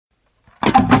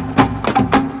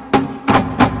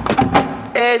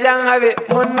e jangabe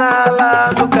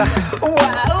munala nuka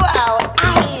Wow,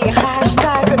 ay,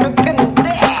 hashtag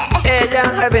nukante. e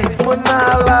jangabe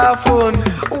munala phone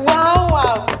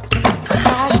Wow,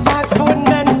 hashtag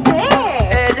funante.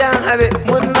 e jangabe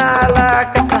munala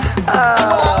kata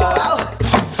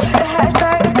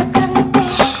Hashtag kante.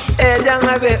 e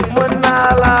jangabe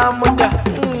munala muta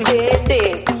Dede.